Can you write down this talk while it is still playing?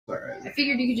I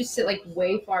figured you could just sit like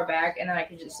way far back and then I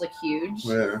could just look huge.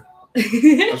 Yeah.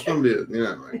 That's gonna be it.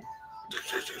 Yeah, like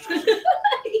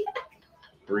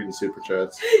reading super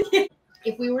chats.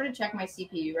 If we were to check my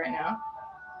CPU right now,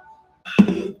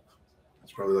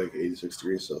 It's probably like 86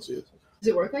 degrees Celsius. does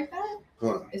it work like that?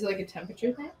 Huh. Is it like a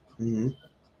temperature thing? Mm-hmm.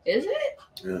 Is it?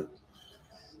 Yeah.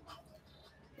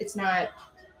 It's not.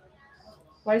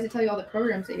 Why does it tell you all the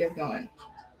programs that you have going?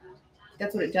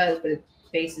 That's what it does, but it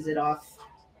bases it off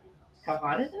how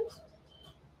hot it is?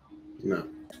 No.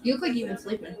 You look like you've been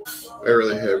sleeping. I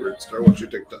really have. Start watching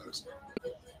TikToks.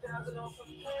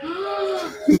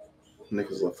 Nick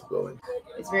has left the building.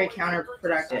 It's very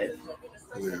counterproductive.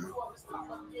 Yeah.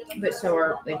 But so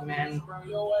are like men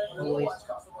always.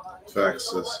 Facts,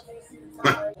 sis.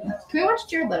 Can we watch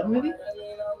Jared Leto movie?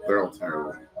 They're all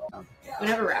terrible. We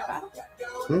never wrap up.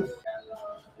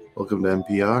 Welcome to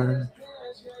NPR.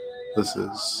 This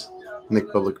is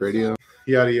Nick Public Radio.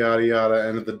 Yada, yada, yada.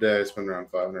 End of the day, I spend around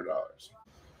 $500.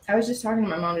 I was just talking to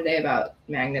my mom today about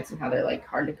magnets and how they're like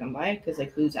hard to come by because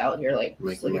like who's out here like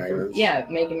Making looking magnets?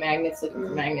 making magnets, looking for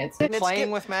magnets.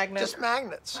 Playing with magnets. Just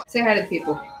magnets. Say hi to the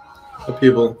people. The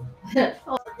people.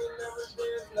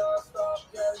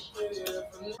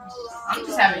 I'm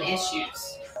just having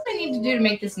issues. What do I need to do to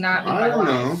make this not in my I don't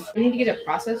life? know. I need to get a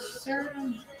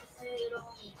processor.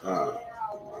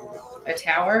 A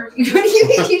tower? What do you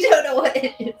mean you don't know what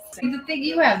it is? Like the thing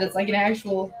you have that's like an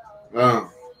actual. Oh.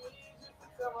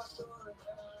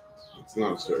 It's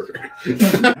not a server.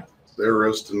 They're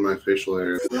roasting my facial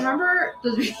hair. Remember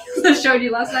those videos I showed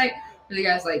you last night? Where the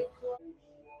guy's like,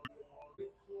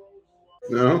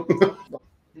 No?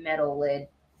 metal lid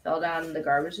fell down the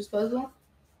garbage disposal.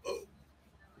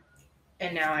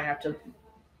 And now I have to.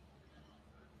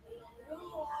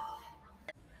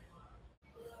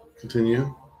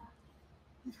 Continue.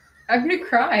 I'm gonna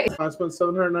cry. I spent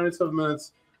 797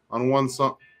 minutes on one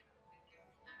song.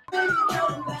 A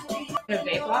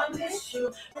vape lock?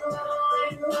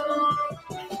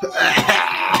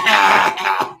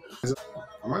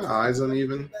 Are my eyes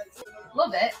uneven? A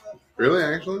little bit. Really,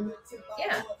 actually?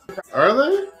 Yeah. Are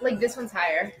they? Like this one's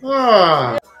higher.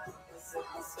 Ah.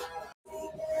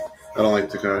 I don't like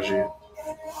Tekashi.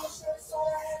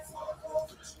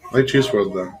 I like Juice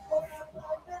WRLD though.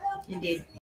 Indeed.